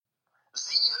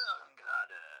Sie hören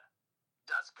gerade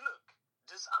das Glück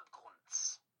des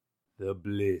Abgrunds. The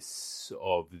bliss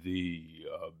of the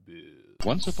abyss.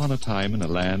 Once upon a time in a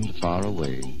land far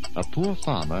away, a poor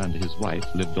farmer and his wife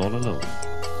lived all alone.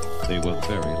 They were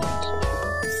very lonesome.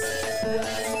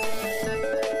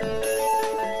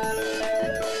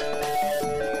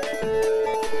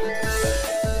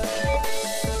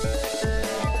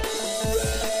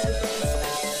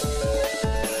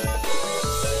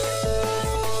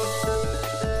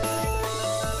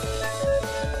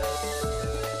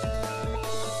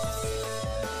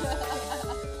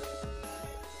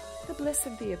 The Bliss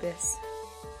of the Abyss.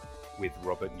 With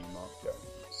Robert Newmark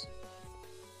Jones.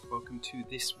 Welcome to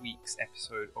this week's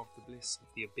episode of The Bliss of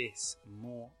the Abyss.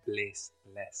 More bliss,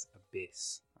 less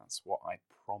abyss. That's what I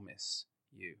promise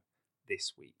you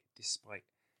this week, despite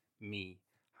me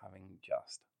having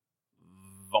just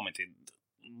vomited.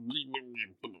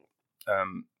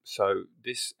 So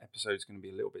this episode is going to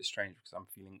be a little bit strange because I'm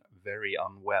feeling very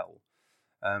unwell.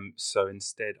 So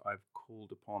instead I've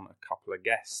called upon a couple of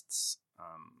guests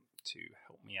to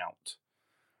help me out.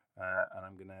 And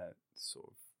I'm going to sort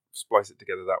of splice it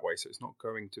together that way. So it's not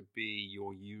going to be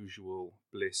your usual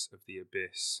Bliss of the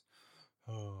Abyss.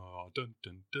 Oh, dun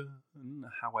dun dun.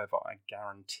 However, I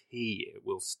guarantee it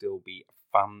will still be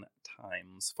fun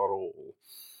times for all.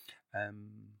 How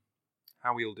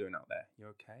are we all doing out there? You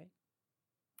okay?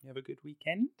 You have a good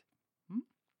weekend?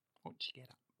 What did you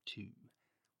get up to?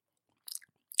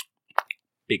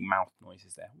 Big mouth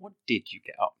noises there. What did you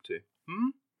get up to?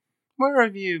 Where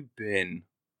have you been?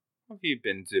 What have you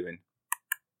been doing?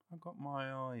 I've got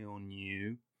my eye on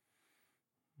you.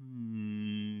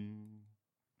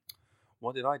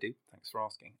 What did I do? Thanks for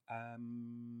asking.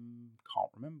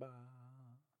 Can't remember.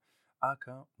 I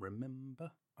can't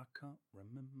remember.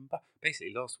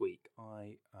 Basically, last week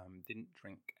I didn't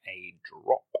drink a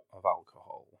drop of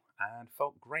alcohol and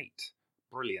felt great.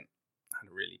 Brilliant.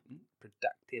 Had a really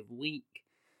productive week.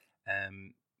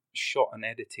 Shot and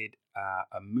edited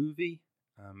a movie.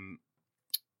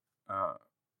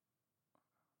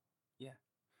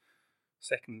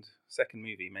 Second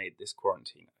movie made this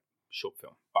quarantine. Short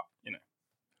film, but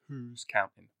who's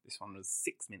counting? This one was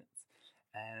 6 minutes,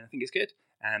 and I think it's good.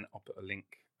 And I'll put a link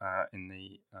in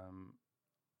the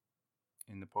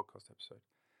podcast episode.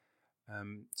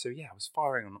 So yeah, I was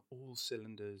firing on all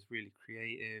cylinders. Really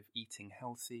creative, eating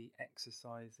healthy,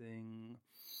 exercising,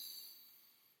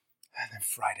 and then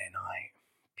Friday night,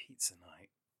 pizza night,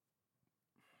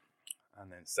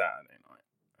 and then Saturday night,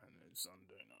 and then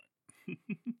Sunday night.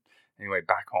 Anyway,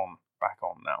 back on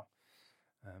now.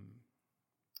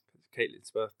 It's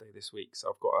Caitlin's birthday this week, so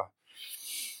I've got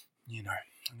I'm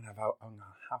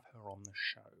gonna have her on the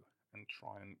show and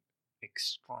try and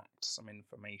extract some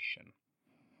information.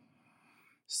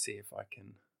 See if I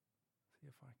can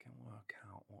work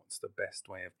out what's the best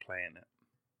way of playing it.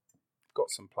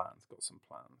 Got some plans.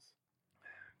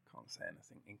 Can't say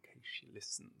anything in case she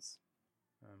listens.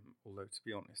 Although, to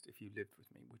be honest, if you lived with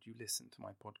me, would you listen to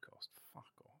my podcast?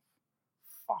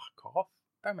 Fuck off.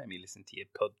 Don't make me listen to your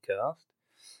podcast.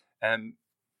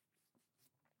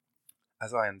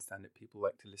 As I understand it, people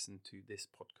like to listen to this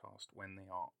podcast when they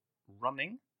are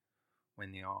running,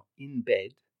 when they are in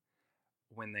bed,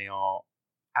 when they are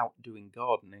out doing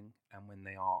gardening, and when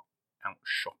they are out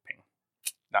shopping.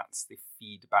 That's the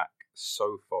feedback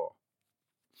so far.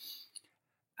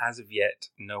 As of yet,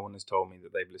 no one has told me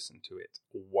that they've listened to it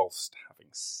whilst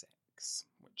having sex,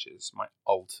 which is my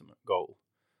ultimate goal.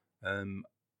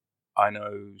 I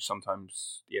know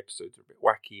sometimes the episodes are a bit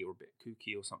wacky or a bit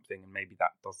kooky or something, and maybe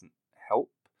that doesn't help.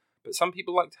 But some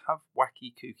people like to have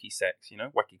wacky, kooky sex,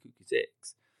 wacky, kooky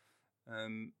sex.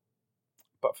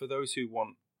 But for those who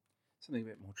want something a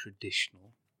bit more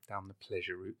traditional, down the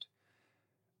pleasure route,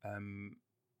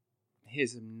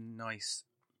 here's a nice...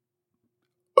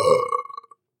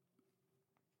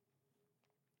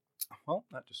 Well,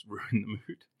 that just ruined the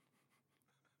mood.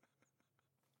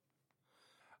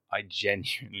 I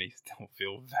genuinely still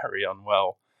feel very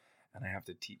unwell, and I have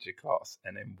to teach a class,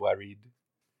 and I'm worried.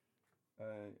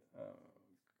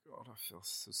 God, I feel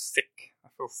so sick.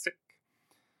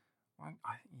 You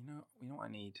know what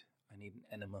I need? I need an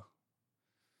enema.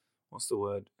 What's the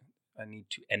word? I need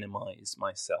to enemize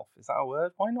myself. Is that a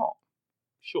word? Why not?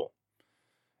 Sure.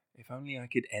 If only I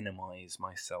could enemize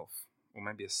myself, or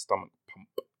maybe a stomach pump.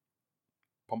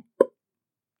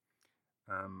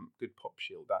 Good pop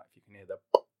shield that, if you can hear the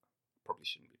pop. Probably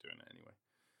shouldn't be doing it anyway.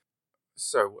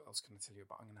 So what else can I tell you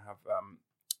about? I'm going to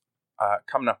have,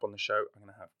 coming up on the show, I'm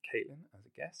going to have Caitlin as a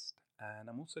guest, and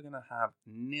I'm also going to have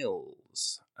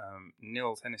Nils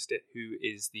Hennestedt, who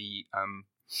is the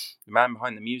man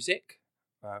behind the music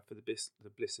for the Bliss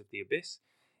of the Abyss.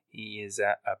 He is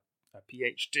a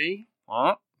PhD.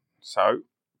 So,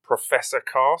 Professor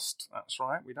Cast. That's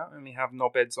right. We don't only have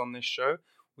knobheads on this show.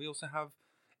 We also have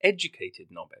educated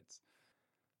knobheads.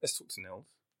 Let's talk to Nils.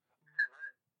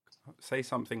 Say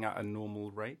something at a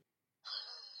normal rate.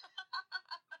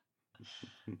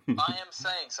 I am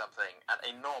saying something at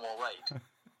a normal rate.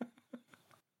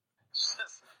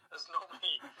 That's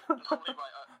normally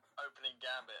my opening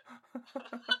gambit.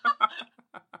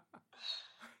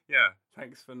 Yeah,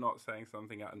 thanks for not saying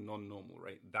something at a non-normal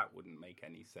rate. That wouldn't make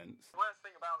any sense. The worst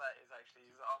thing about that is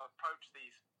I'll approach the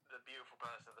beautiful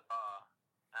person at the bar,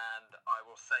 and I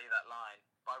will say that line.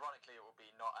 But ironically, it will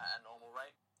be not at a normal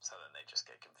rate, so then they just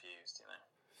get confused, you know.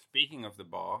 Speaking of the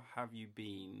bar, have you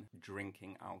been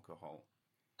drinking alcohol?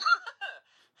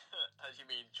 As you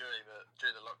mean during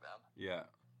the lockdown? Yeah.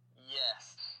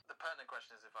 Yes. The pertinent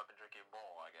question is if I've been drinking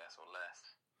more, I guess, or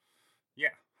less.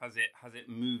 Yeah. Has it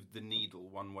moved the needle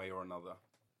one way or another?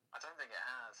 I don't think it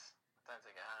has.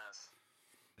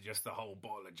 Just a whole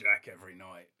bottle of Jack every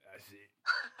night. That's it.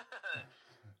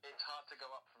 It's hard to go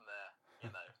up from there, you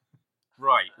know.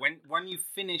 Right. When you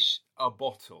finish a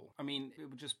bottle, I mean, it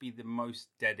would just be the most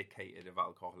dedicated of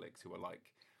alcoholics who are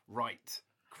like, right,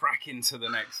 crack into the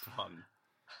next one.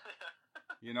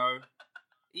 You know?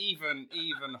 Even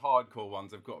hardcore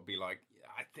ones have got to be like,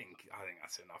 I think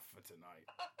that's enough for tonight.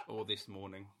 Or this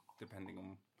morning, depending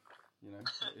on, you know,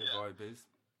 what your vibe is.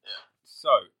 Yeah. So,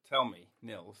 tell me,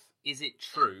 Nils, is it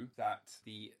true that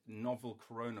the novel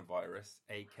coronavirus,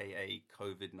 aka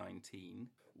COVID-19,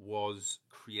 was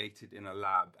created in a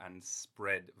lab and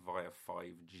spread via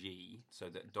 5G so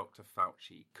that Dr.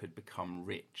 Fauci could become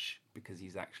rich because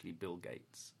he's actually Bill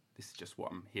Gates? This is just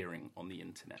what I'm hearing on the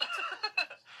internet.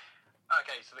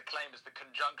 Okay, so the claim is the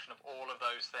conjunction of all of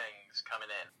those things coming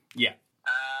in. Yeah.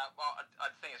 Well, I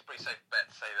think it's a pretty safe bet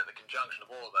to say that the conjunction of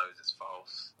all of those is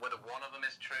false. Whether one of them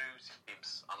is true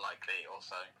seems unlikely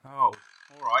also. Oh,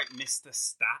 all right, Mr.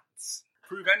 Stats.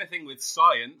 Prove anything with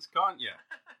science, can't you?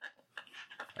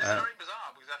 It's very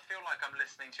bizarre because I feel like I'm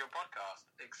listening to your podcast,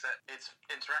 except it's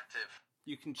interactive.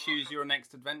 You can choose your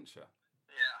next adventure.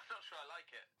 Yeah, I'm not sure I like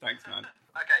it. Thanks, man.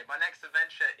 Okay, my next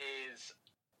adventure is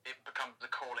it becomes the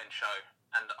call-in show,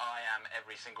 and I am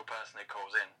every single person who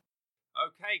calls in.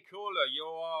 Okay, caller, you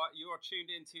are tuned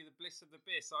into the Bliss of the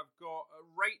Abyss. I've got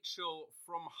Rachel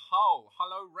from Hull.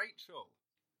 Hello, Rachel.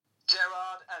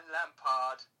 Gerrard and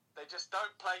Lampard, they just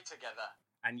don't play together.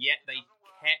 And yet they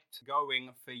kept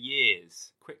going for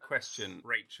years. Quick question,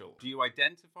 Rachel. Do you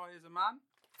identify as a man?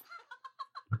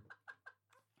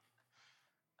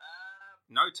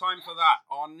 No time for that.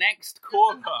 Our next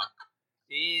caller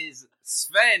is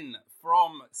Sven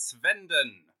from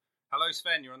Svendon. Hello,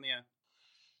 Sven, you're on the air.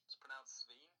 It's pronounced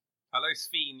Sveen. Hello,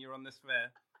 Sven, you're on the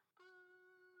sphere.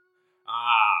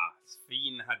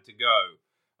 Sven had to go.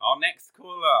 Our next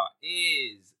caller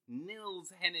is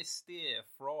Nils Hennestier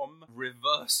from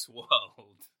Reverse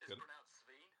World. It's pronounced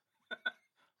Sveen.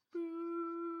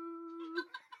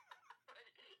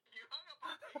 You hung up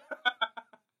on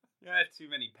me. Yeah, too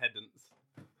many pedants.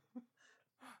 I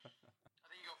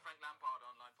think you got Frank Lampard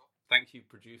on line 4. Thank you,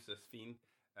 producer Sven.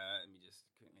 Let me just...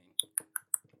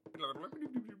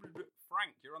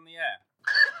 Frank, you're on the air.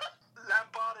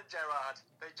 Lampard and Gerrard,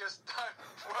 they just don't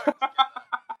work together.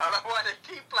 I don't know why they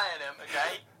keep playing him,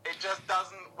 okay? It just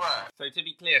doesn't work. So to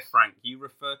be clear, Frank, you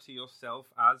refer to yourself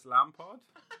as Lampard?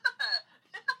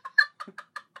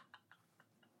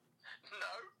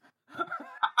 No.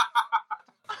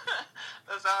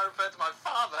 That's how I refer to my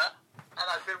father, and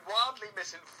I've been wildly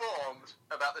misinformed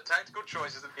about the tactical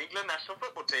choices of the England national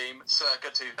football team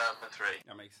circa 2003.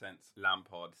 That makes sense.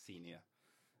 Lampard Senior.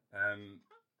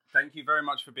 Thank you very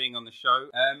much for being on the show.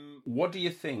 What do you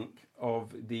think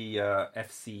of the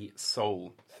FC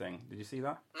Seoul thing? Did you see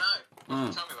that? No. Tell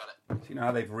me about it. So you know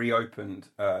how they've reopened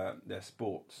their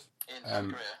sports? In South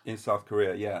Korea? In South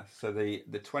Korea, yeah. So the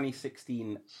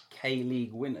 2016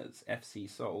 K-League winners, FC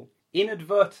Seoul,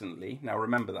 inadvertently, now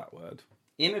remember that word,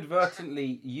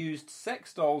 inadvertently used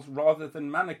sex dolls rather than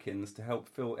mannequins to help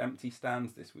fill empty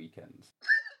stands this weekend.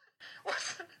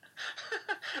 What?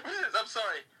 I'm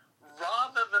sorry.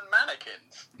 Rather than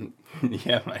mannequins?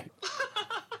 Yeah, mate.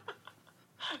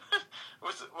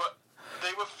 What?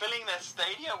 They were filling their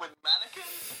stadium with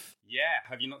mannequins? Yeah,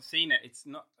 have you not seen it? It's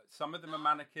not. Some of them are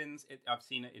mannequins. I've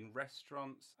seen it in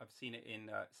restaurants. I've seen it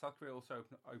in South Korea. Also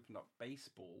opened up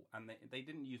baseball, and they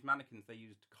didn't use mannequins. They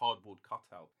used cardboard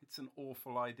cutout. It's an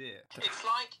awful idea. It's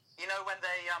like, you know, when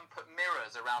they put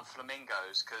mirrors around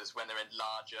flamingos because when they're in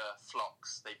larger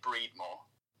flocks, they breed more.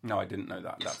 No, I didn't know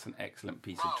that. That's an excellent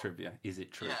piece of trivia. Is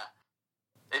it true? Yeah,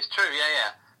 it's true.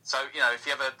 Yeah. So, if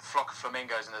you have a flock of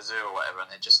flamingos in a zoo or whatever and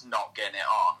they're just not getting it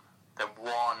on, then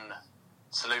one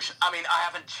solution... I mean, I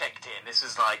haven't checked in. This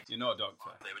is like... You're not a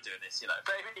doctor. They were doing this,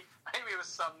 Maybe it was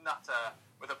some nutter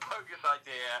with a bogus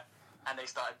idea and they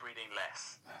started breeding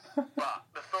less. But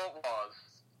the thought was,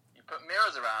 you put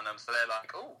mirrors around them so they're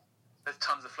like, oh, there's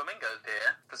tons of flamingos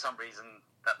here. For some reason,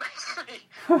 that makes me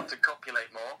want to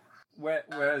copulate more.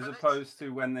 Whereas opposed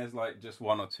to when there's like just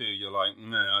one or two, you're like,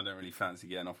 no, I don't really fancy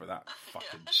getting off with that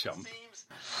fucking chump.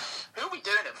 Who are we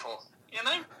doing it for? Who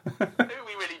are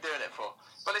we really doing it for?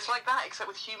 But it's like that, except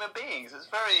with human beings. It's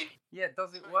very... Yeah,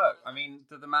 does it work? I mean,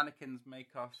 do the mannequins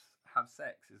make us have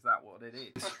sex? Is that what it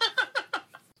is?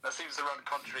 That seems to run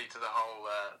contrary to the whole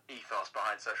ethos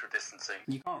behind social distancing.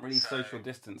 You can't really social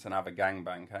distance and have a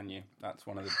gangbang, can you? That's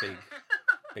one of the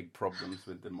big problems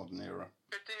with the modern era.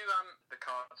 Could do the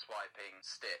card swiping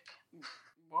stick.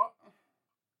 What?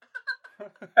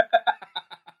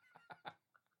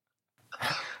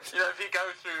 If you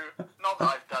go through... Not that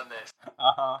I've done this.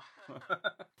 Uh-huh.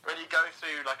 When you go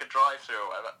through like a drive-through or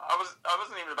whatever... I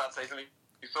wasn't even about to say something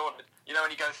you thought it.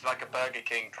 When you go through like a Burger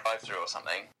King drive-through or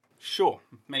something... Sure,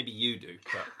 maybe you do,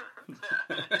 but...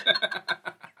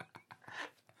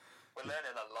 We're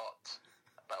learning a lot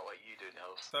about what you do,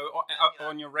 Nils. So,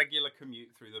 on your regular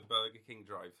commute through the Burger King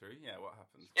drive-thru, what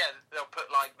happens? Yeah, they'll put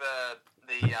like the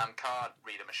card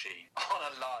reader machine on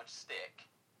a large stick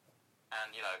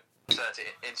and, insert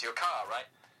it into your car, right?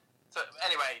 So,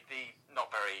 anyway, the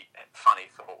not very funny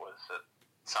thought was that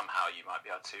somehow you might be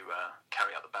able to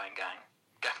carry out the bang gang.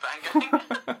 Bang gang?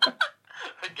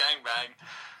 The gang bang.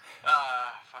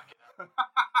 Fuck it.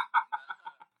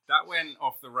 That went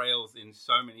off the rails in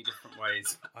so many different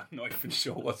ways. I'm not even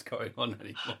sure what's going on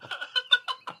anymore.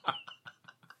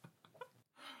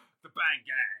 The bang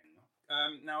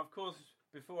gang. Now, of course,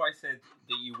 before I said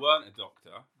that you weren't a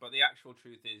doctor, but the actual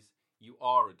truth is you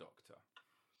are a doctor.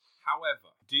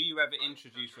 However, do you ever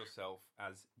introduce yourself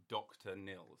as Dr.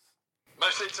 Nils?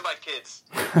 Mostly to my kids.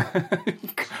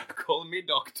 Call me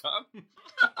doctor.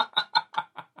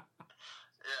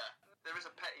 There is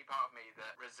a petty part of me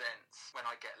that resents when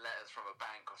I get letters from a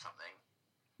bank or something.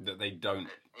 That they don't.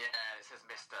 It says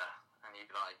Mr. And you'd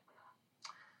be like,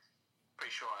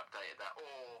 pretty sure I updated that.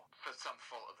 Or for some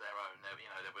fault of their own, there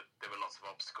were lots of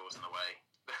obstacles in the way.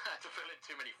 They had to fill in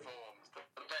too many forms to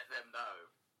let them know.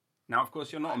 Now, of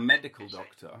course, you're not a medical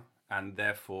doctor, and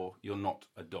therefore you're not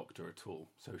a doctor at all.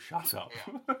 So shut up.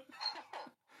 Yeah.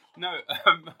 No,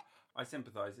 I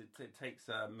sympathise. It takes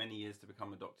many years to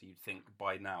become a doctor. You'd think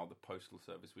by now the Postal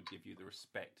Service would give you the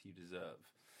respect you deserve.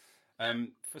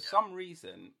 For some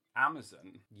reason,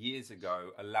 Amazon, years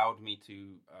ago, allowed me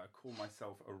to call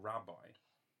myself a rabbi.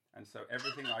 And so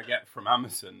everything I get from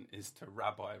Amazon is to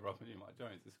Rabbi Robin Newmark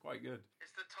Jones. It's quite good.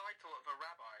 Is the title of a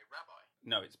rabbi?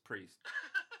 No, it's priest.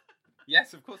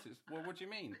 Yes, of course it's... Well, what do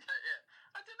you mean?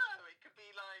 I don't know. It could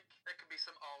be like... There could be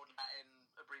some old Latin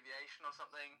abbreviation or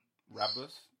something.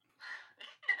 Rabbus?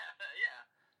 Yeah.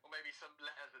 Or maybe some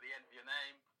letters at the end of your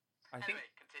name. Anyway,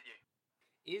 continue.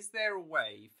 Is there a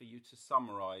way for you to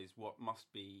summarise what must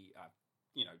be,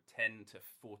 10 to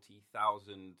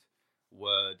 40,000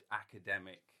 word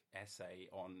academic essay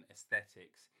on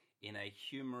aesthetics in a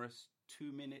humorous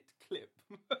 2-minute clip?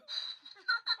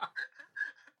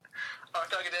 If I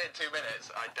could do it in 2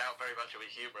 minutes, I doubt very much it'll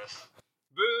be humorous.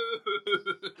 Boo!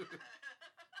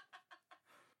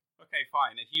 Okay,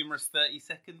 fine. A humorous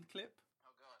 30-second clip?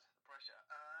 Oh god, the pressure.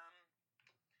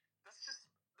 That's just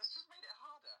made it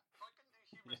harder. If I couldn't do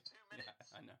humorous 2 minutes.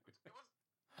 Yeah, I know.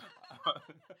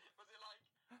 Was it like,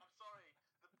 I'm sorry,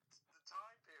 the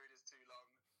time period is too long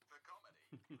for comedy?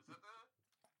 Was it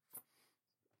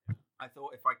I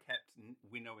thought if I kept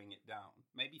winnowing it down,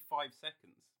 maybe 5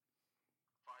 seconds.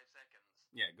 5 seconds?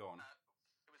 Yeah, go on.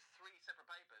 It was 3 separate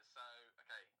papers, so,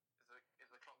 okay.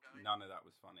 Is the clock going? None of that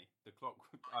was funny. The clock...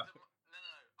 No.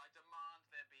 I demand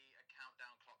there be a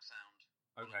countdown clock sound.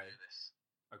 Okay. Do this.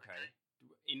 Okay.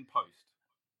 In post.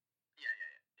 Yeah,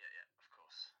 of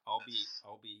course. I'll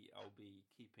be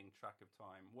keeping track of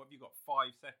time. What have you got?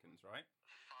 5 seconds, right?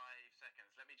 5 seconds.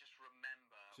 Let me just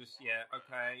remember.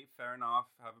 Okay, fair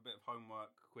enough. Have a bit of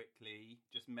homework quickly.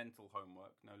 Just mental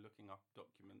homework. No looking up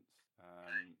documents.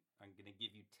 Okay. I'm going to give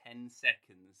you 10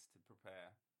 seconds to prepare.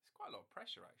 It's quite a lot of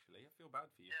pressure, actually. I feel bad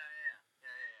for you. Yeah.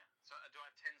 So do I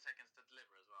have 10 seconds to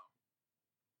deliver as well?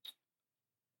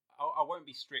 I won't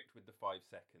be strict with the 5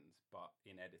 seconds, but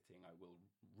in editing I will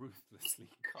ruthlessly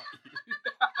cut you.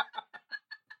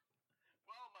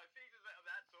 Well, my thesis,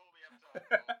 that's all we have time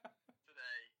for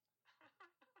today.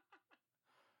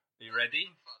 Are you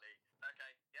ready? Funny.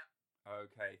 Okay, yeah.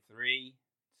 Okay, 3,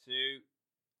 2...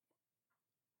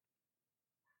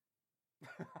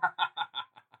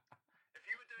 If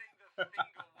you were doing the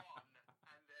finger one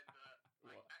and then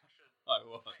the What? action. I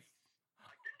was. face,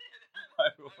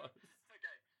 I was.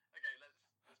 Okay, let's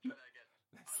try that again.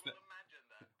 I will imagine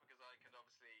that because I can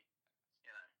obviously,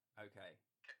 Okay.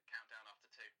 count down after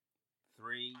 2.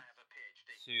 3, I have a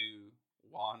PhD. 2,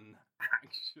 1,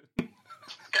 action.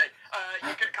 Okay,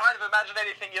 you can kind of imagine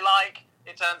anything you like.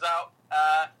 It turns out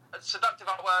seductive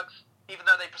artworks, even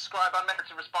though they prescribe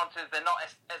unmerited responses, they're not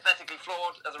aesthetically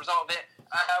flawed as a result of it.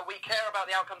 We care about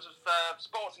the outcomes of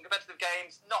sports and competitive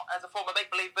games, not as a form of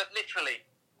make-believe, but literally.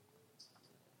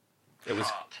 It was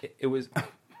Fart. it was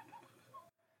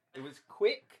it was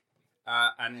quick,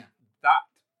 and that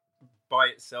by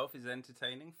itself is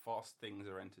entertaining. Fast things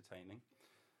are entertaining.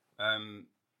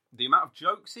 The amount of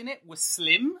jokes in it was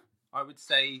slim, I would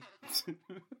say,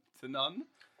 to none.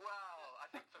 Well, I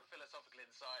think for philosophical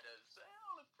insiders,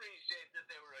 they'll appreciate that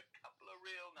there were a couple of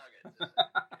real nuggets.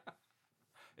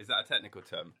 Is that a technical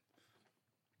term?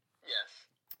 Yes.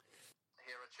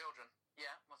 Here are children.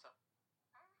 Yeah, what's up?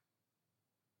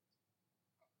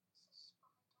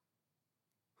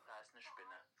 That's eine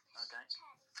Spinne. Okay. It's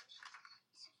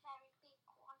a very big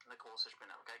one. Eine große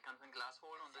Spinne. Okay, kannst du ein Glas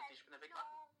holen und die Spinne wegmachen?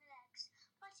 Long legs,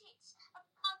 but it's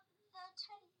above the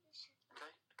television.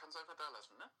 Okay, kannst du einfach da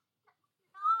lassen, ne?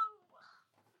 No.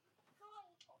 Who are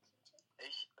you talking to?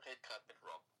 Ich rede gerade mit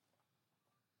Rob.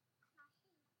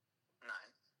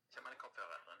 Nein, ich habe meine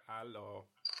Kopfhörer drin. Hallo.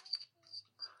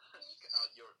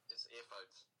 It's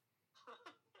earphones. You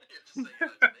have to say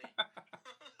hello to me.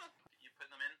 You put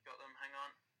them in? Got them? Hang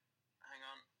on.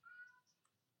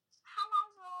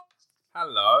 Hello, Rob.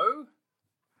 Hello.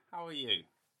 How are you?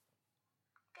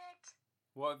 Good.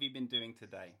 What have you been doing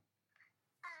today?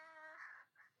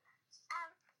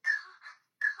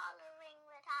 Colouring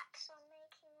with Axel,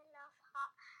 making a love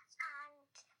heart,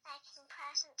 and making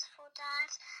presents for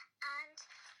Dad, and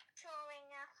drawing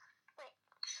a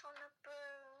witch on a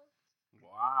broom.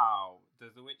 Wow.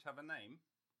 Does the witch have a name?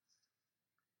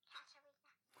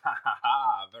 Katerina. Ha ha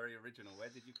ha. Very original. Where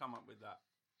did you come up with that?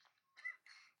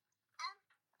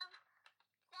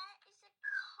 There is a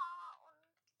car on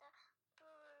the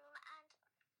broom and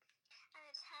a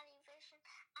television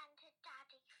and a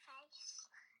daddy face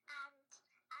and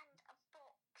a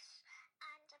box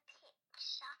and a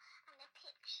picture, and the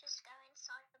pictures go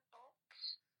inside the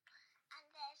box, and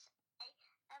there's a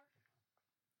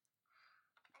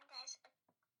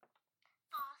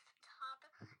bathtub,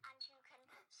 and you can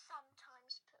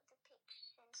sometimes put the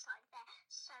picture inside there.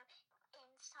 So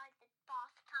inside the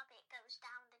bathtub, it goes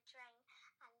down the drain,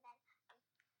 and then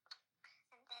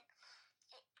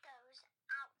it goes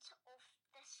out of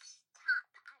the tap,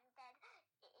 and then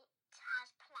it has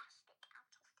plastic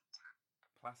out of the tap.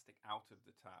 Plastic out of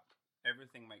the tap.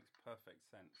 Everything makes perfect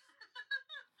sense.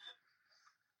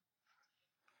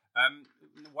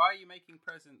 Why are you making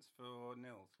presents for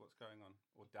Nils? What's going on?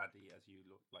 Or Daddy, as you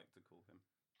like to call him.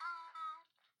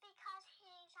 Because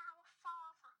he's our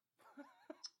father.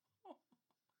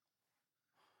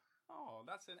 Oh,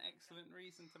 that's an excellent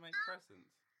reason to make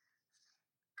presents.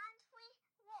 And we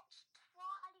watched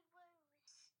Twirly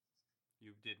Woos.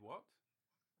 You did what?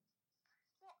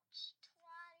 Watched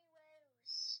Twirly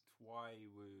Woos.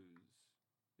 Twy-woos.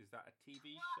 Is that a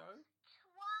TV show?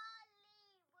 Twirly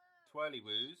Woos.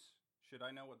 Twirly-woos? Should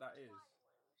I know what that is?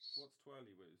 Twirly-woos. What's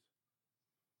Twirly-woos?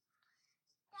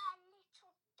 They're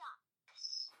little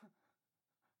ducks.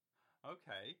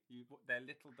 Okay, they're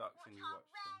little ducks and you What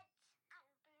watch are them. red and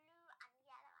blue and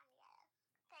yellow.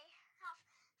 They have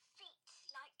feet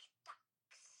like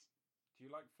ducks. Do you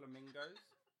like flamingos?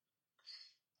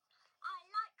 I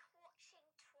like watching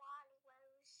Twirly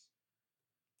Woos.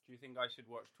 Do you think I should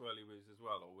watch Twirly-woos as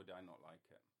well, or would I not like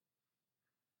it?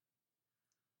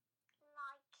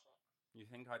 Like it. You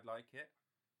think I'd like it?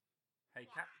 Hey,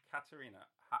 Yeah. Katerina,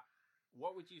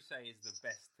 what would you say is the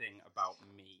best thing about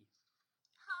me?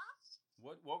 Huh?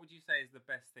 What would you say is the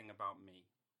best thing about me?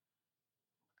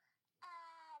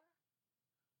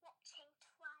 Watching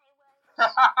Twirly Woos.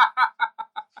 Okay,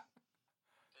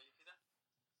 you see that?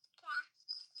 Yeah.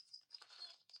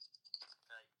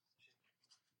 Hey,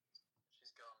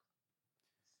 she's gone. Say, now she's gone.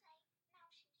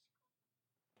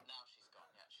 Now she's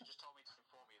gone, yeah. She just told me to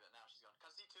inform you that now she's gone.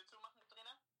 Kannst du die Tür zumachen,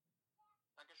 Katrina?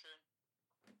 Dankeschön.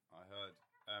 I heard.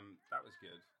 That was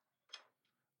good.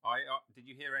 Did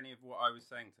you hear any of what I was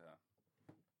saying to her?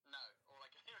 No, all I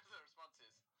can hear is the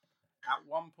responses. At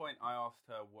one point, I asked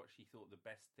her what she thought the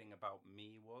best thing about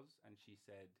me was, and she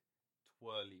said,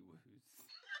 Twirly-woos.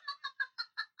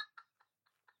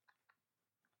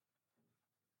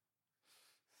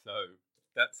 So,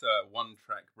 that's a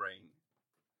one-track brain.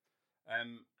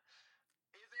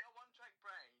 Is it a one-track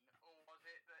brain, or was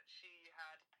it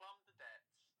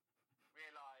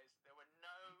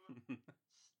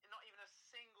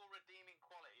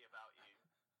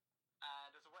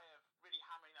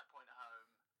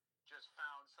has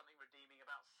found something redeeming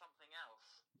about something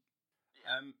else.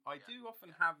 Yeah. I do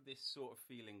often have this sort of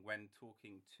feeling when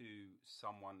talking to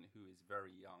someone who is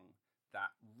very young that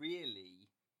really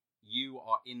you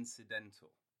are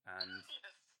incidental and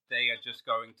Yes. they are just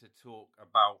going to talk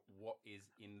about what is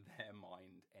in their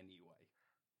mind anyway.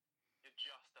 You're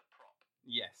just a prop.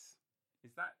 Yes.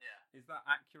 Is that Yeah.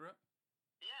 accurate?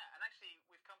 Yeah, and actually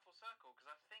we've come full circle because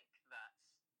I think that's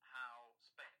how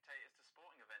spectators to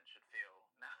sporting events should feel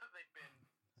now that they've been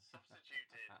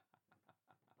substituted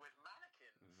with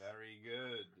mannequins. Very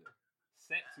good.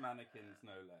 Sex mannequins,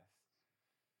 no less.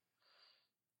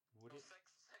 Would it?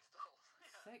 Sex dolls.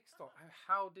 Yeah. Sex doll.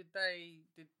 How did they?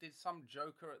 Did some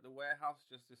joker at the warehouse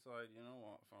just decide? You know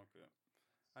what? Fuck it.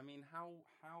 I mean, how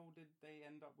did they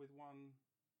end up with one?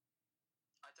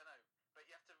 I don't know, but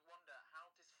you have to wonder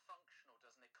how dysfunctional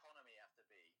does an economy have to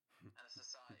be and a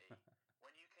society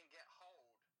when you can get hold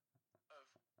of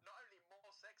not only more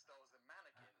sex dolls than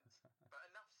mannequins, but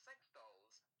enough sex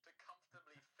dolls to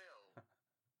comfortably fill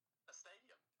a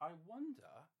stadium. I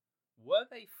wonder, were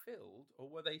they filled or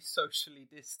were they socially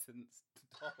distanced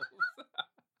dolls?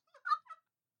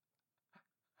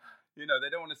 You know,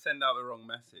 they don't want to send out the wrong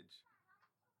message.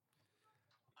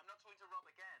 I'm not talking to Rob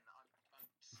again. I'm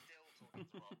still talking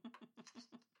to Rob.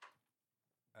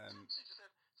 She just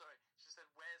said, sorry, she said,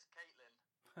 where's Caitlin?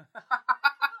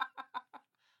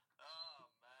 Oh,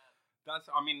 man.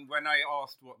 I mean, when I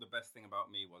asked what the best thing about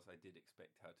me was, I did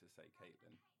expect her to say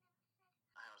Caitlin.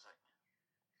 Hang on a sec.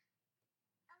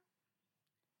 Dad,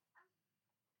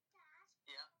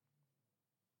 Yeah.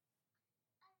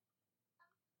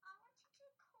 I wanted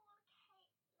to call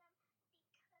Caitlin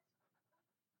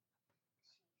because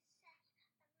she said that maybe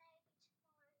tomorrow you can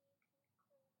call me.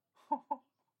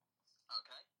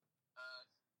 Okay.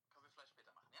 Können wir vielleicht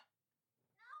später machen, ja?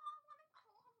 No, I want to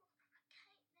call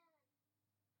Caitlin.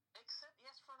 Accept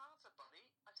yes for an answer, buddy.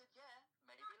 I said, yeah,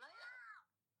 maybe later.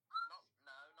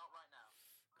 Not right now.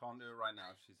 Can't do it right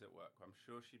now. She's at work. I'm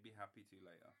sure she'd be happy to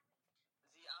later.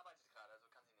 Sie arbeitet gerade, also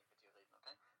kann sie nicht mit dir reden,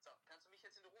 okay? So, kannst du mich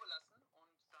jetzt in Ruhe lassen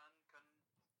und dann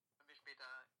können wir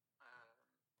später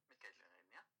mit Caitlin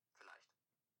reden, ja? Vielleicht.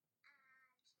 And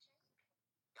Jake.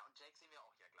 Ja, und Jake sehen wir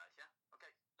auch ja gleich, ja?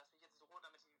 Okay, lass mich jetzt in Ruhe,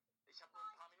 damit ich habe nur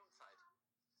ein paar Minuten Zeit.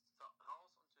 So,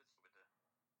 raus und Tür zu, bitte.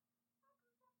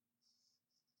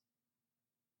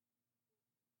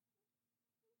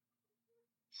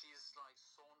 She's like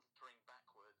sauntering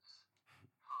backwards,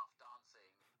 half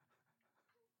dancing.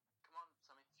 Come on,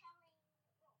 Sammy. Tell me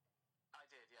what. I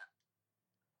did, yeah.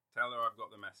 Tell her I've got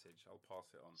the message. I'll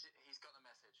pass it on. He's got the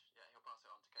message. Yeah, he'll pass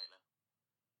it on to Caitlin.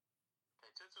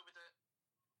 Okay, Tür zu, bitte.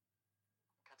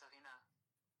 Katharina.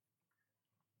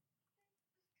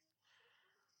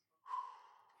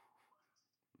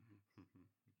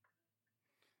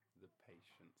 The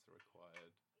patience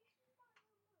required.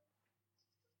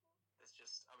 It's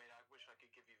just, I mean, I wish I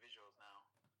could give you visuals now.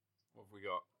 What have we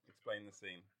got? Explain the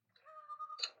scene.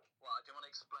 Well, I didn't want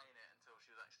to explain it until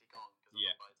she was actually gone. Cause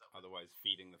Yeah, otherwise, that would otherwise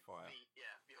feeding the fire.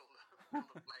 feel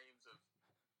the flames of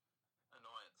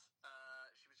annoyance.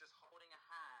 She was just holding a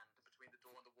hand between the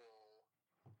door and the wall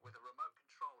with a remote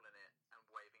control in it and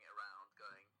waving it around,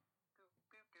 going, goo,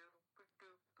 goo, goo, goo,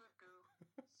 goo, goo, goo.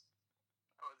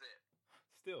 That was it.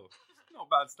 Still, not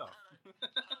bad stuff.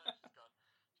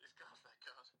 She's gone, thank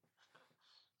God.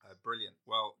 Brilliant.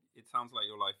 Well, it sounds like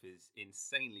your life is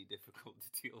insanely difficult to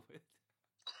deal with.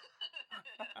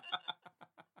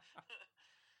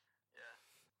 Yeah.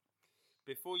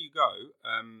 Before you go,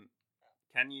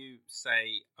 can you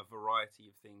say a variety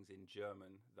of things in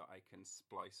German that I can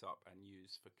splice up and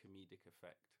use for comedic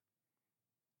effect?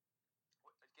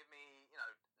 Give me,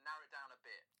 narrow it down a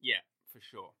bit. Yeah, for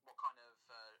sure. What kind of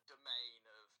domain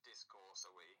of discourse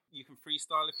are we? You can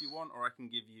freestyle if you want, or I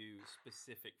can give you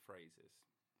specific phrases.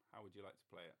 How would you like to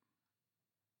play it?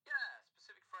 Yeah,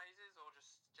 specific phrases or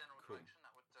just general Cool. direction.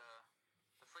 That would the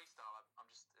freestyle.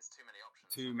 There's too many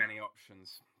options. Too many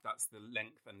options. That's the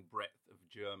length and breadth of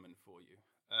German for you.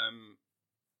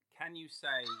 Can you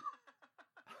say?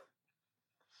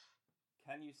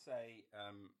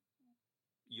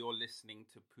 You're listening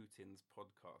to Putin's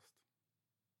podcast?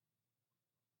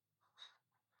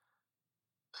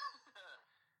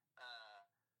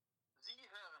 Sie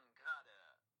hören gerade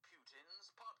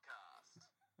Putin's podcast.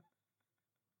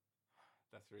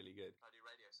 That's really good. I do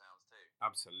radio sounds too.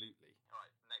 Absolutely. All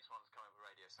right, next one's coming with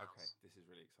radio sounds. Okay, this is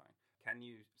really exciting. Can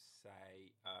you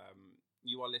say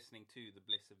you are listening to The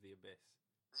Bliss of the Abyss?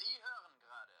 Sie hören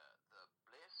gerade The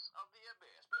Bliss of the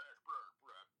Abyss. Bliss, bliss,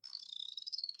 bliss.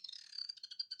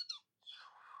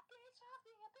 Bliss of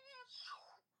the Abyss.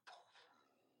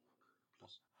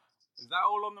 Is that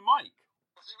all on the mic?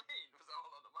 What do you mean? Was that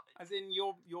all on the mic? As in,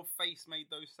 your face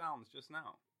made those sounds just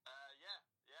now.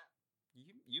 Yeah.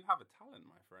 You have a talent,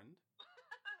 my friend.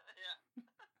 Yeah.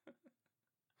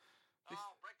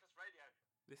 Breakfast radio.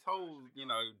 This whole,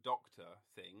 doctor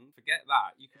thing, forget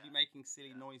that. You could be making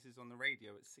silly noises on the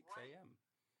radio at 6 a.m.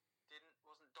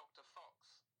 Wasn't Dr.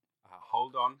 Fox?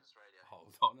 Hold on. Breakfast radio.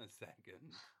 Hold on a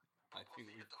second. I think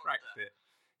we've cracked it.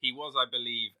 He was, I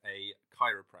believe, a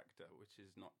chiropractor, which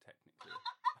is not technically.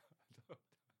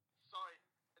 Sorry,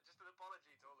 just an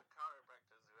apology to all the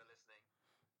chiropractors who are listening.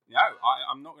 No,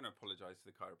 I'm not going to apologise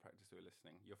to the chiropractors who are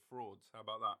listening. You're frauds. How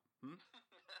about that?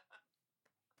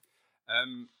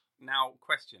 Now,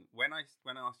 question. When I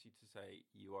asked you to say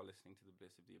you are listening to The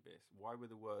Bliss of the Abyss, why were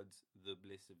the words "The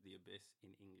Bliss of the Abyss"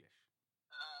 in English?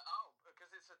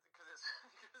 Because it's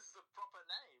a proper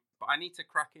name. But I need to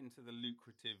crack into the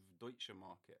lucrative Deutsche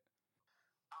market.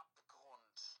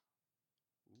 Abgrund.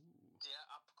 Ooh. Der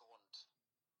Abgrund.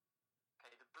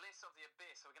 Okay, the bliss of the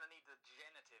abyss. So we're going to need the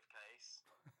genitive case.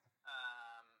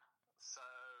 So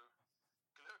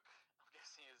Glück, I'm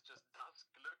guessing, is just das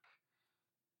Glück.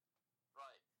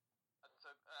 Right. And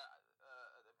so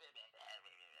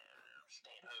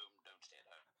stay at home, don't stay at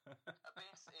home.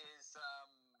 Abyss is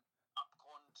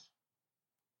Abgrund.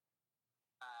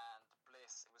 And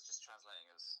bliss, it was just translating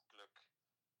as Glück,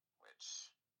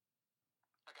 which...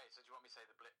 Okay, so do you want me to say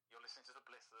you're listening to the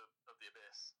bliss of the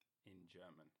abyss? In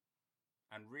German.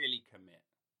 And really commit.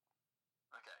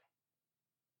 Okay.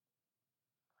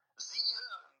 Sie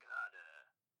hören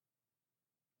gerade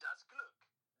das Glück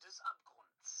des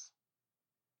Abgrunds.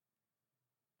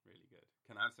 Really good.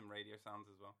 Can I have some radio sounds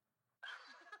as well?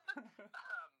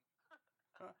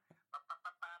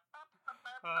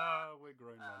 We're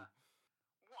grown men.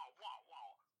 Wow.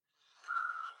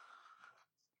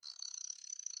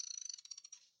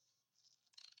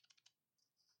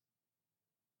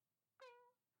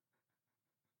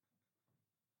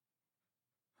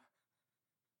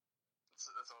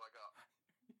 That's all I got.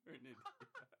 You're an idiot.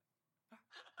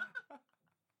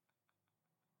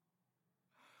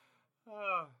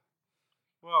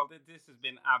 Well, this has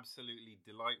been absolutely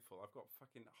delightful. I've got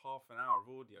fucking half an hour of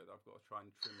audio that I've got to try and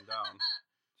trim down.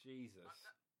 Jesus.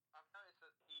 I've noticed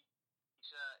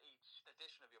that each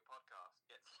edition of your podcast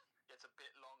gets a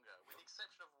bit longer, with the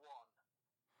exception of one.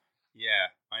 Yeah,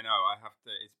 I know. I have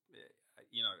to. It's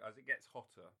as it gets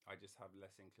hotter, I just have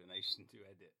less inclination to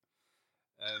edit.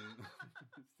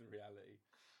 It's the reality.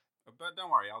 But don't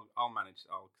worry, I'll manage.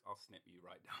 I'll snip you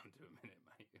right down to a minute,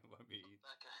 mate. It won't be.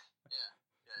 Okay. Yeah.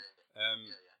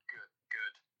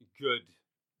 Good.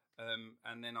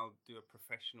 And then I'll do a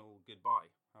professional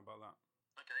goodbye. How about that?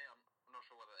 Okay. I'm not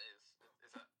sure what that is.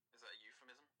 Is that a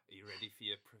euphemism? Are you ready for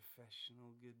your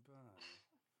professional goodbye?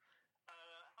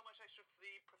 How much extra for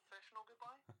the professional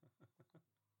goodbye?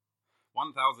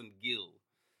 1,000 gil.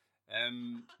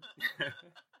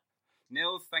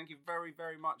 Nils, thank you very,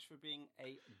 very much for being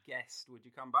a guest. Would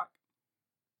you come back?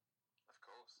 Of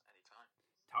course, anytime.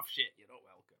 Tough shit, you're not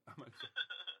welcome.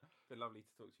 Been lovely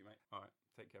to talk to you, mate. All right,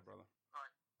 take care, brother. All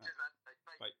right, cheers, man.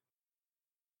 Bye.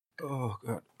 Oh,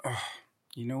 God. Oh.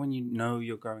 You know when you know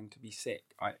you're going to be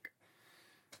sick? I'm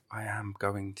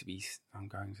going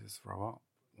to throw up.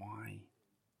 Why?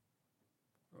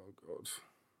 Oh, God.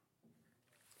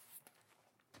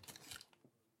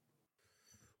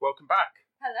 Welcome back.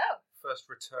 Hello. First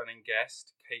returning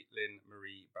guest, Caitlin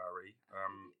Marie Barry. The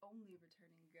only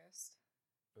returning guest.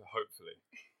 Hopefully.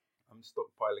 I'm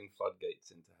stockpiling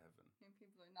floodgates into heaven. And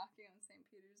people are knocking on St.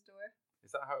 Peter's door.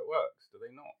 Is that how it works? Do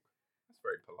they knock? That's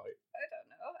very polite. I don't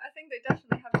know. I think they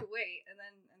definitely have to wait, and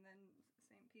then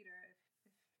St. Peter,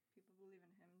 if people believe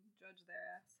in him, judge their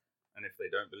ass. And if they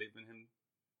don't believe in him?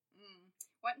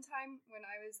 One time when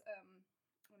I was a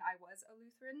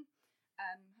Lutheran,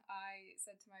 I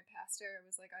said to my pastor, I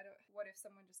was like, what if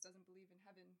someone just doesn't believe in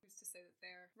heaven? Who's to say that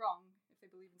they're wrong if they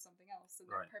believe in something else and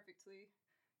they're perfectly,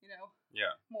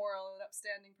 moral and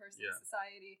upstanding person in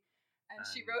society? And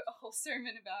she wrote a whole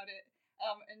sermon about it.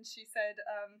 And she said,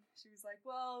 she was like,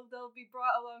 well, they'll be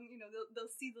brought along, they'll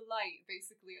see the light,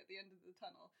 basically, at the end of the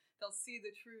tunnel. They'll see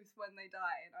the truth when they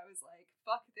die. And I was like,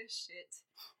 fuck this shit.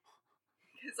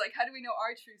 Because, how do we know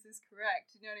our truth is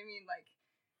correct? You know what I mean?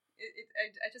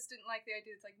 I just didn't like the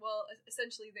idea. It's like, well,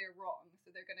 essentially they're wrong,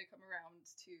 so they're going to come around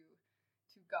to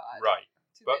God. Right.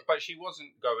 But she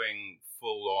wasn't going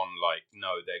full on,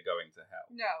 no, they're going to hell.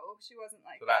 No, she wasn't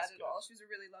like so that at good. all. She was a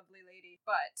really lovely lady,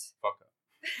 but... Fuck her.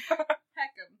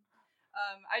 Heck 'em.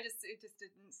 It just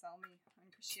didn't sell me on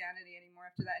Christianity anymore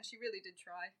after that, and she really did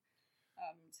try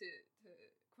to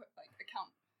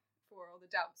account for all the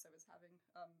doubts I was having.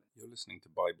 You're listening to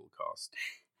Biblecast.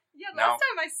 Yeah, Now- last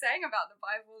time I sang about the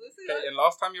Bible. This is Okay, and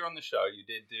last time you were on the show, you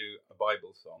did do a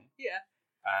Bible song, yeah.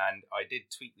 and I did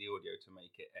tweak the audio to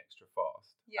make it extra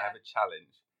fast. Yeah. I have a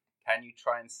challenge. Can you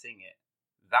try and sing it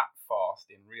that fast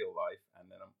in real life,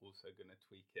 and then I'm also going to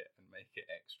tweak it and make it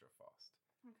extra fast?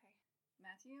 Okay.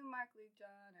 Matthew, Mark, Luke,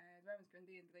 John, Romans,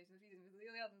 Corinthians, Galatians, Ephesians,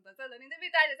 Philippians, Thessalonians,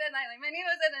 Titus, and Philemon,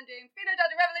 and James, Peter, John,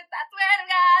 the Revelation. That's the word of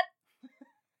God.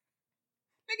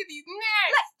 Look at these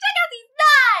nuts. Let's check out these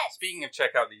nuts. Speaking of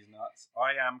check out these nuts,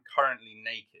 I am currently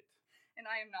naked. And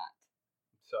I am not.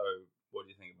 So, what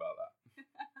do you think about that?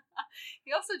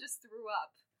 He also just threw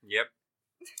up. Yep.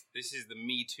 This is the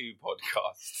Me Too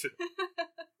podcast.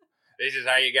 This is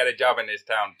how you get a job in this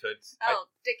town, Toots. I'll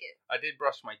stick it. I did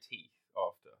brush my teeth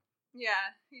after.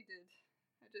 Yeah, he did.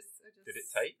 I just. Did it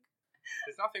take?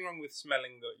 There's nothing wrong with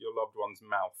smelling your loved one's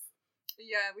mouth.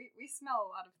 Yeah, we smell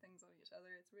a lot of things on each other.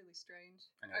 It's really strange.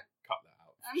 I'm going to cut that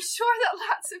out. I'm sure that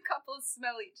lots of couples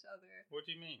smell each other. What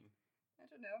do you mean? I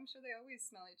don't know. I'm sure they always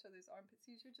smell each other's armpits.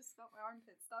 You should just smell my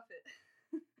armpit. Stop it.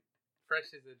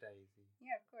 Fresh as a daisy.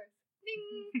 Yeah, of course.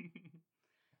 Ding!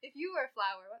 If you were a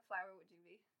flower, what flower would you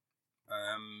be?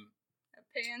 A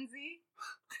pansy?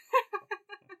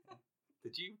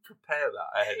 Did you prepare that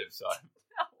ahead of time?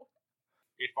 No.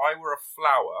 If I were a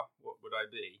flower, what would I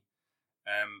be?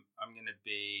 I'm going to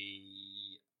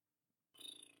be...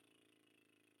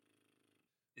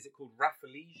 Is it called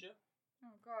Rafflesia?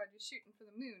 Oh god, you're shooting for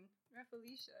the moon.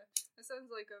 Rafflesia. That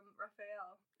sounds like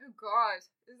Raphael. Oh god.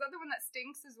 Is that the one that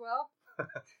stinks as well?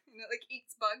 You know, like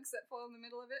eats bugs that fall in the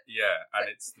middle of it? Yeah, and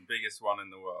it's the biggest one in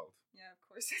the world. Yeah, of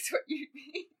course that's what you'd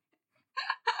be.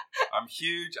 I'm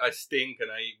huge, I stink, and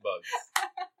I eat bugs.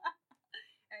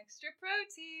 Extra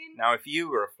protein. Now, if you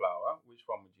were a flower, which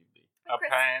one would you be? A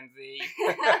pansy.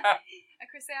 A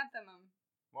chrysanthemum.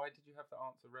 Why did you have the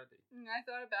answer ready? I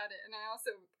thought about it, and I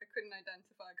couldn't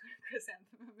identify a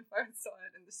chrysanthemum if I saw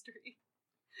it in the street.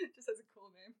 It just has a cool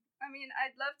name. I mean,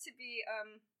 I'd love to be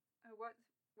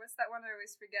what's that one I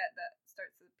always forget that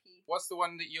starts with a P? What's the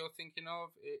one that you're thinking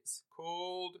of? It's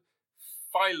called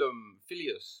Phylum,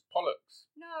 Phileus, Pollux,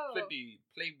 No. Plebeium.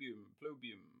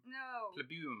 No.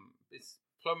 Plebeium. It's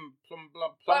Plumbago!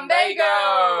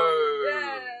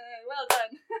 Yay! Well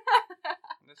done.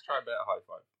 Let's try a better high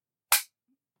five.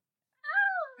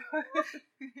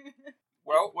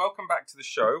 Well, welcome back to the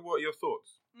show. What are your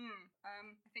thoughts?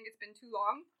 I think it's been too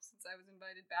long since I was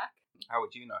invited back. How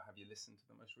would you know? Have you listened to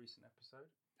the most recent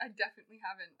episode? I definitely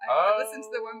haven't. I listened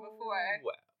to the one before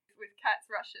Well, with Cat's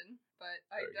Russian, but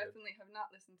I Very good. definitely have not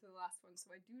listened to the last one,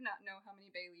 so I do not know how many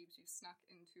bay leaves you've snuck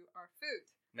into our food.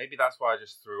 maybe that's why I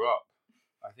just threw up.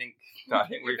 I think Your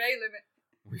we've bay limit.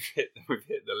 hit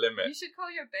the limit. You should call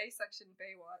your bay section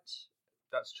Baywatch.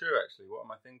 That's true, actually. What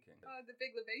am I thinking? The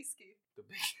Big Lebowski. The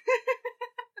big...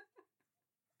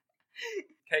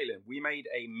 Caitlin, we made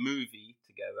a movie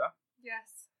together.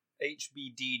 Yes.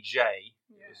 HBDJ,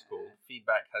 it was Yeah. called.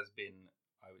 Feedback has been,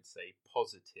 I would say,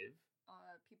 positive.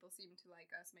 People seem to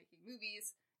like us making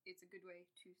movies. It's a good way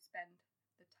to spend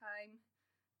the time.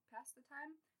 Pass the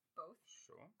time? Both.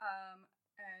 Sure.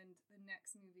 And the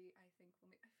next movie, I think, will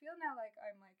make... I feel now like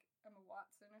I'm a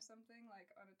Watson or something,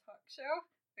 like on a talk show.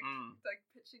 Like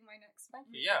pitching my next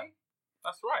movie. Yeah.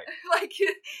 That's right. Like...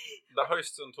 The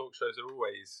hosts on talk shows are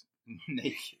always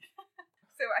naked.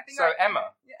 So I think... So,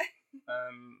 Emma. Yeah.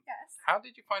 Yes. How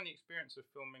did you find the experience of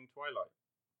filming Twilight?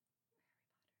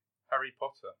 Harry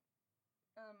Potter.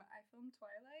 I filmed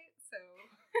Twilight, so...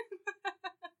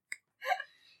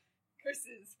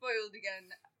 Curses, spoiled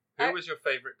again. Who was your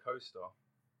favourite co-star?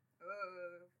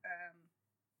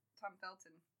 Tom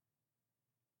Felton.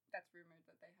 That's rumoured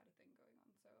that they had a thing going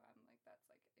on, so I'm like, that's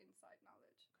like inside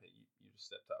knowledge. Okay, you just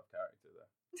stepped out of character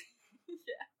there.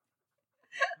 Yeah.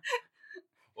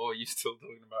 Or are you still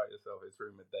talking about yourself? It's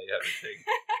rumoured they had a thing.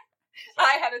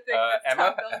 I had a thing with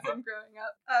Emma? Tom Felton growing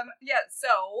up. Yeah,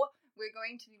 so we're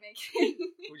going to be making...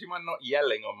 Would you mind not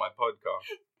yelling on my podcast?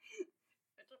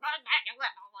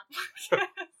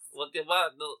 What do you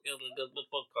want? No, the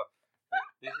podcast.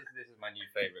 This is my new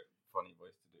favourite funny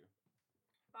voice to do.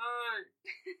 Hey!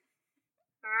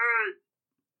 Hey!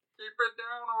 Keep it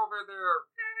down over there!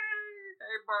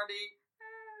 Hey, buddy!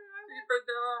 Keep it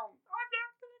down! I'm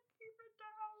not gonna keep it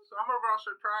down! Some of us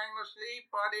are trying to sleep,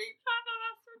 buddy! Some of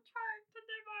us are trying to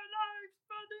live our lives,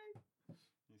 buddy!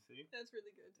 You see? That's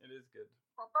really good. It is good.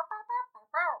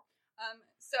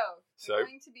 So we're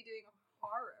going to be doing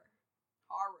horror.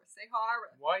 Horror. Say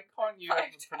horror. Why can't you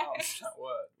Five ever pronounce times. that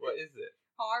word? What is it?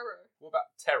 Horror. What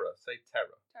about terror? Say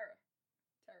terror. Terror.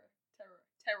 Terror. Terror.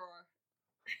 Terror.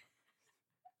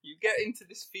 You get into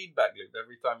this feedback loop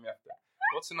every time you have to.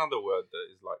 What's another word that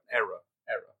is like error?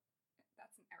 Error.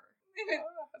 That's an error.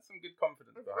 Oh, that's some good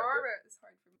confidence behind it. Aurora is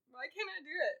hard for me. Why can't I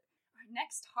do it? Our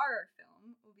next horror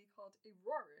film will be called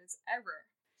Aurora's Error.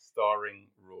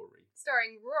 Starring Rory.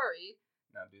 Starring Rory.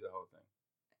 Now do the whole thing.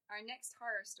 Our next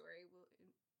horror story will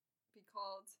be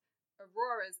called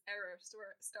Aurora's Error,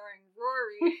 starring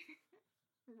Rory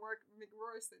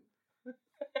McRorson.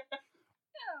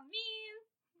 Oh, man.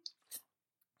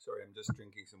 Sorry, I'm just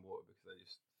drinking some water because I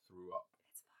just threw up.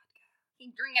 It's vodka.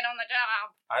 He's drinking on the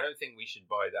job. I don't think we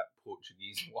should buy that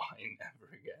Portuguese wine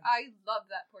ever again. I love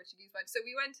that Portuguese wine. So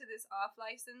we went to this off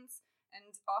license, and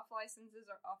off licenses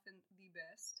are often the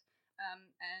best.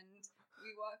 And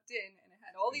we walked in, and it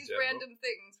had all these random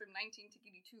things from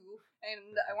 1982,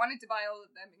 and I wanted to buy all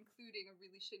of them, including a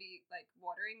really shitty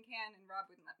watering can, and Rob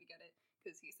wouldn't let me get it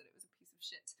because he said it was a piece of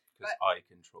shit. Because I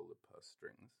control the purse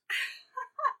strings.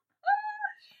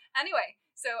 Anyway,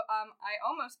 so I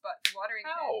almost bought the watering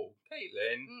can. Ow,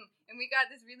 Caitlin. And we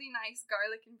got this really nice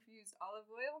garlic-infused olive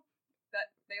oil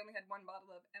that they only had one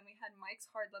bottle of, and we had Mike's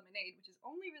Hard Lemonade, which is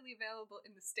only really available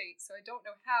in the States, so I don't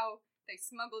know how they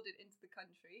smuggled it into the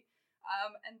country.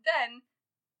 And then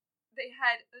they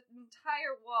had an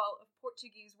entire wall of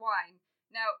Portuguese wine.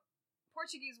 Now,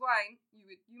 Portuguese wine, you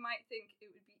might think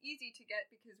it would be easy to get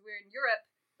because we're in Europe,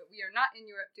 but we are not in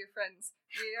Europe, dear friends.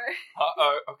 We are...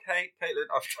 Okay, Caitlin,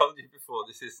 I've told you before,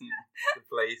 this isn't the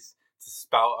place to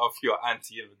spout off your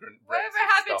anti-immigrant Brexit Whatever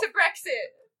happened stuff. to Brexit?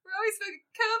 We're always talking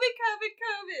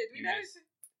COVID. You miss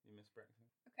Brexit?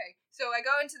 Okay, so I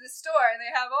go into the store and they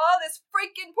have all this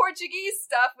freaking Portuguese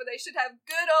stuff where they should have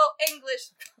good old English.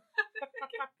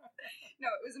 No,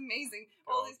 it was amazing.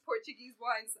 All these Portuguese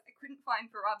wines that I couldn't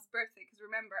find for Rob's birthday because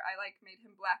remember, I made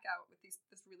him black out with this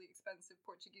really expensive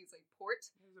Portuguese port.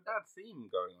 There's a bad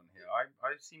theme going on here.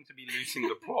 I seem to be losing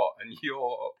the plot, and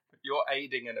you're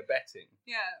aiding and abetting.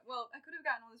 Yeah, well, I could have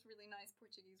gotten all this really nice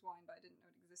Portuguese wine, but I didn't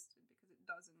know it existed because it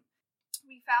doesn't.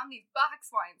 We found these box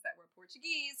wines that were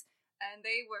Portuguese, and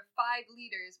they were 5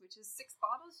 liters, which is 6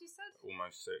 bottles, you said?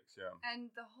 Almost 6, yeah.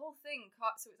 And the whole thing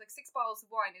cost, so it was 6 bottles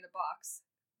of wine in a box.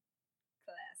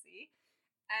 Classy.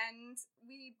 And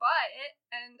we bought it,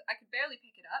 and I could barely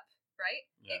pick it up, right?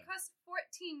 Yeah. It cost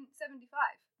 $14.75,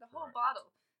 the whole Right.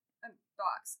 bottle.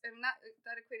 Box. And that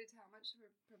equated to how much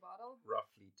per bottle?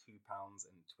 Roughly £2.20.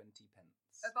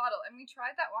 A bottle. And we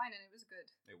tried that wine, and it was good.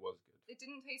 It was good. It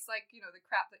didn't taste like, the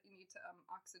crap that you need to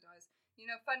oxidize.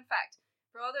 Fun fact,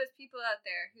 for all those people out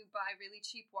there who buy really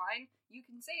cheap wine, you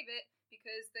can save it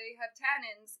because they have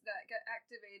tannins that get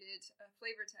activated,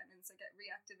 flavor tannins that get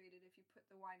reactivated if you put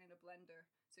the wine in a blender.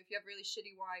 So if you have really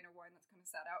shitty wine or wine that's kind of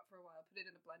sat out for a while, put it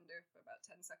in a blender for about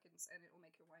 10 seconds and it will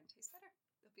make your wine taste better.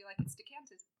 It'll be like it's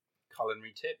decanted.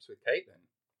 Culinary tips with Caitlin.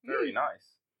 Very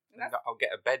nice. I think I'll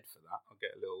get a bed for that. I'll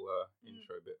get a little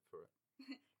intro bit for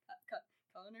it.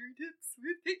 Culinary tips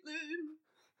with Caitlin.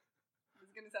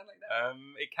 It's going to sound like that.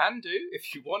 It can do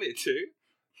if you want it to.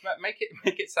 Make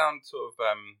it sound sort of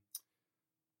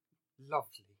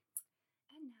lovely.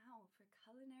 And now for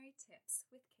culinary tips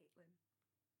with Caitlin.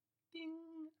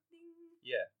 Ding, ding.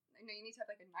 Yeah. No, you need to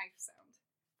have a knife sound.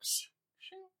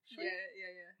 Yeah.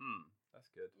 Yeah.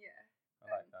 That's good. Yeah.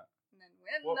 I like that. And then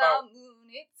when What the about- moon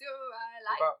hits your eye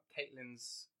What like... about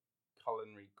Caitlin's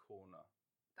culinary corner?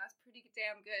 That's pretty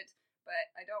damn good, but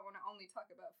I don't want to only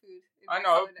talk about food. in I my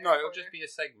know. culinary No, it'll corner. just be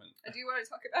a segment. I do want to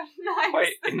talk about knives.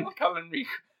 Wait, in culinary.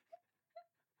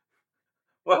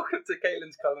 Welcome to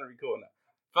Caitlin's culinary corner.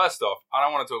 First off, I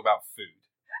don't want to talk about food.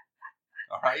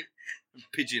 All right,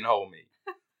 pigeonhole me.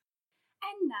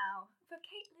 And now for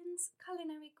Caitlin's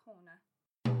culinary corner.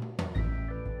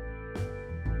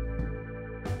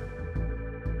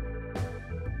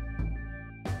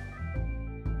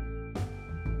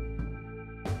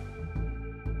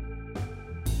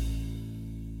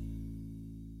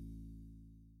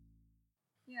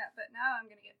 Yeah, but now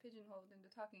I'm going to get pigeonholed into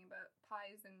talking about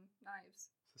pies and knives.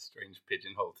 It's a strange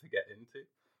pigeonhole to get into.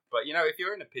 But, if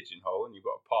you're in a pigeonhole and you've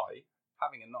got a pie,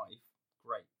 having a knife,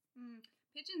 great.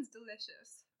 Pigeon's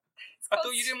delicious. I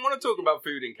thought you didn't want to talk about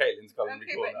food in Caitlin's culinary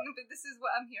Okay, corner. but this is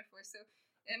what I'm here for. So,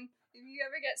 if you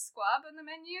ever get squab on the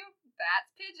menu,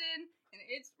 that's pigeon, and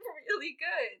it's really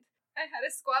good. I had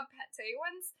a squab pate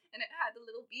once, and it had the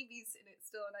little BBs in it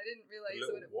still, and I didn't realize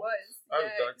Little what it what? was. Oh,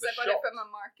 Yeah, like because the I bought it shops. from a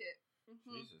market.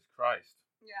 Jesus Christ.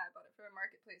 Yeah, I bought it from a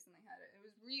marketplace, and they had it. It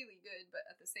was really good, but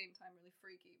at the same time really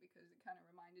freaky because it kind of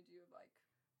reminded you of the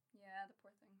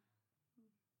poor thing.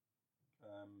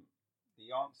 The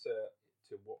answer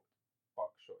to what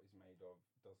buckshot is made of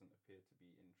doesn't appear to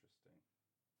be interesting.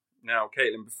 Now,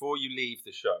 Caitlin, before you leave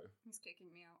the show, He's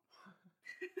kicking me out.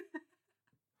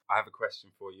 I have a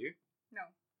question for you. No.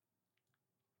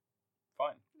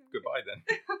 Fine. Goodbye then.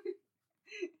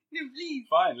 No, please.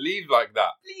 Fine, leave like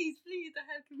that. Please, I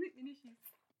have commitment issues.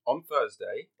 On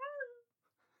Thursday,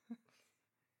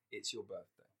 it's your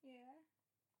birthday. Yeah.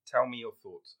 Tell me your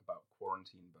thoughts about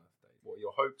quarantine birthdays. What are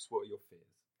your hopes? What are your fears?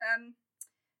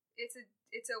 It's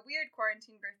a weird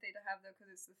quarantine birthday to have though,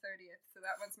 because it's the 30th, so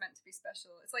that one's meant to be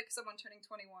special. It's like someone turning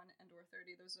 21 and or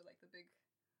 30. Those are like the big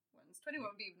ones. 21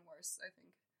 would be even worse, I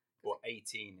think. Well,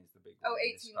 18 is the big Oh, one.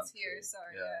 18's here,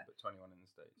 sorry, yeah. But 21 in the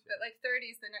States. Yeah. But like 30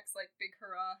 is the next like big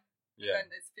hurrah. Yeah. And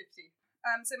then it's 50.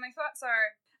 So my thoughts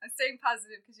are, I'm staying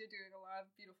positive because you're doing a lot of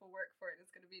beautiful work for it.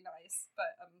 It's going to be nice.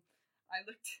 But I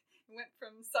went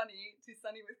from sunny to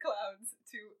sunny with clouds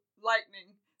to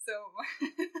lightning. So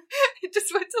it just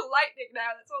went to lightning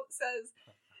now. That's all it says.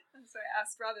 And so I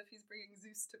asked Rob if he's bringing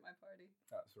Zeus to my party.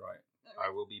 That's right. I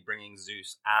will be bringing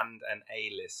Zeus and an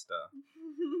A-lister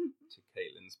to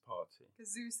Caitlin's party.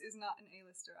 Because Zeus is not an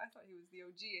A-lister. I thought he was the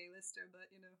OG A-lister, but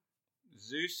you know.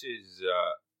 Zeus is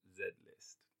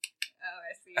Z-list. Oh,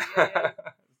 I see. Yeah.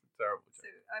 It's a terrible joke. So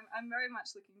I'm very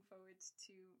much looking forward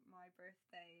to my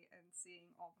birthday and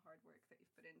seeing all the hard work that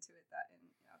you've put into it. That in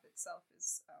of itself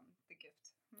is the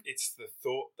gift. It's the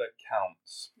thought that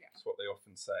counts. Yeah. That's what they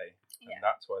often say. And Yeah.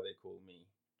 that's why they call me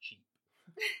cheap.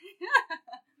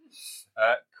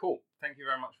 Cool. Thank you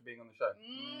very much for being on the show.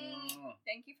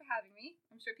 Thank you for having me.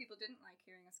 I'm sure people didn't like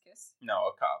hearing us kiss. No,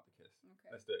 I'll cut out the kiss. Okay.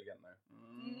 Let's do it again though.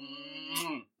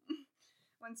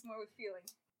 Once more with feeling.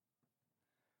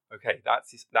 Okay,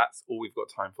 that's all we've got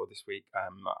time for this week.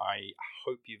 I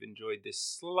hope you've enjoyed this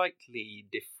slightly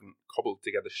different, cobbled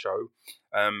together show.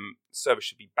 Service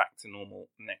should be back to normal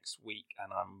next week,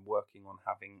 and I'm working on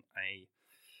having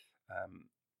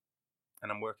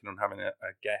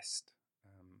a guest.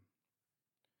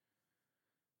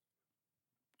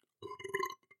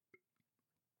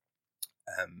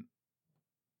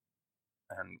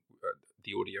 And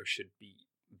the audio should be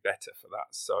better for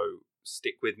that. So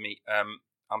stick with me.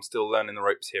 I'm still learning the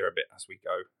ropes here a bit as we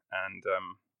go, and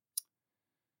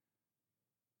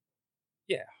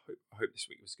I hope this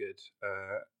week was good.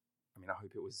 I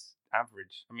hope it was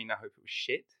average. I hope it was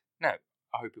shit. No,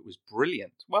 I hope it was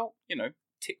brilliant. Well,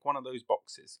 tick one of those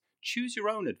boxes. Choose your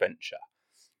own adventure.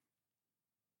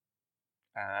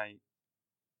 I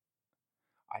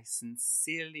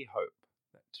sincerely hope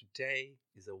that today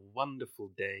is a wonderful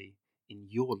day in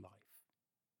your life,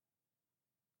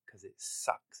 because it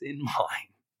sucks in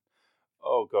mine.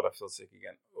 Oh God, I feel sick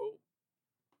again. Oh,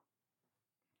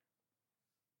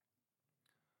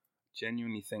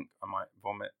 genuinely think I might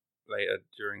vomit later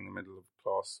during the middle of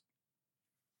class.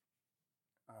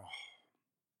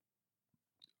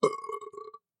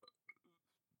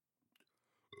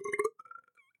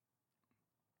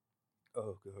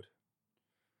 Oh God.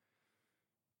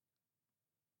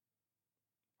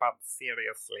 But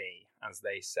seriously, as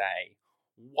they say,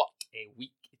 what a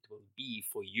week it will be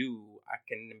for you. I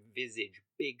can envisage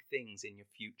big things in your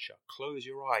future. Close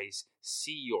your eyes.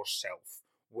 See yourself.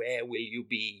 Where will you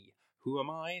be? Who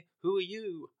am I? Who are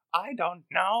you? I don't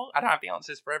know. I don't have the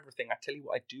answers for everything. I tell you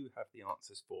what I do have the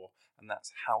answers for, and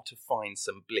that's how to find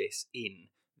some bliss in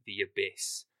the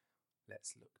abyss.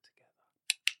 Let's look together.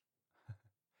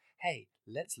 Hey,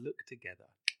 let's look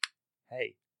together.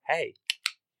 Hey.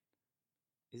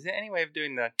 Is there any way of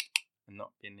doing that and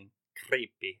not being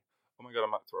creepy? Oh my God, I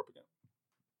might throw up again.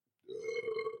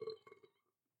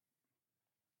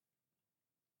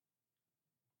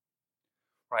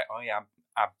 Right, I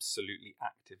absolutely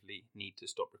actively need to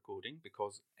stop recording,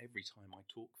 because every time I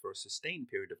talk for a sustained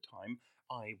period of time,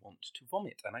 I want to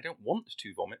vomit. And I don't want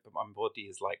to vomit, but my body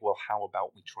is like, well, how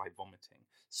about we try vomiting?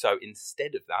 So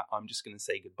instead of that, I'm just going to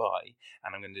say goodbye,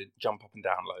 and I'm going to jump up and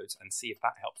down loads and see if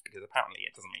that helps, because apparently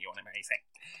it doesn't make you want amazing.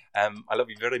 I love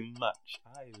you very much.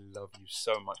 I love you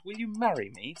so much. Will you marry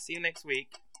me? See you next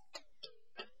week.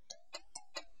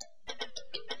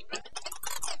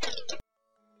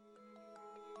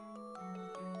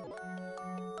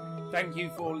 Thank you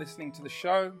for listening to the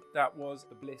show. That was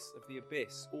The Bliss of the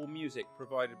Abyss. All music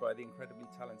provided by the incredibly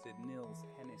talented Nils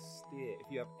Hennis Steer. If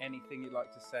you have anything you'd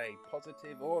like to say,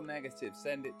 positive or negative,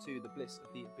 send it to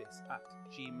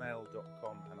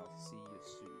theblissoftheabyss@gmail.com, and I'll see you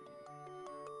soon.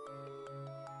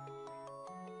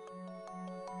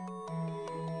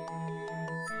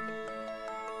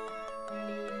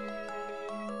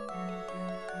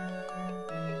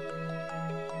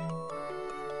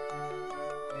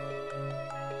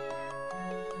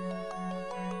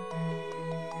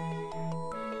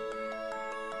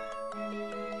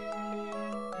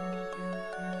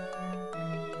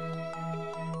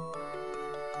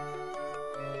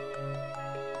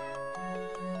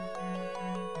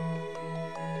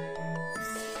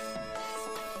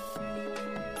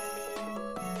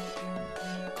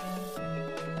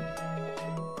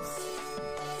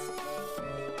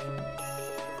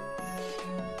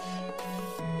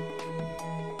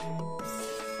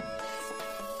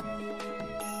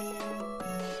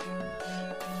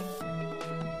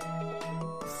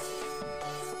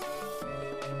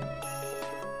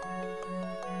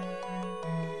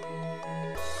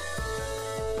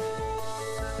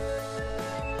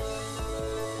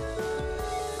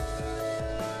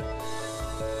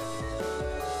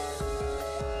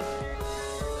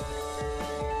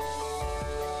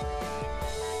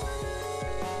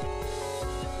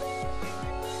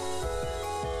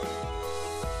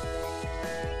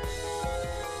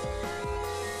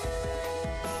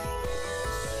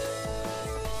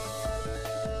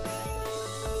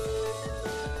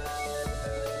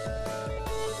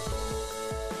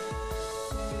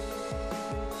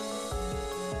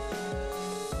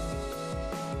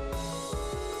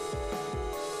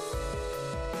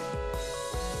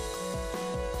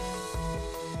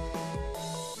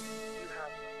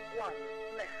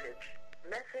 one message.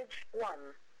 Message 1.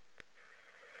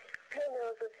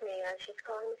 Paymel's with me, and she's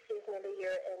calling to see if maybe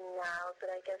you're in now, but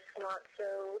I guess not, so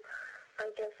I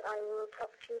guess I will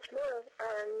talk to you tomorrow.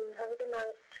 Have a good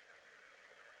night.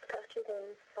 Talk to you then.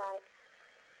 Bye.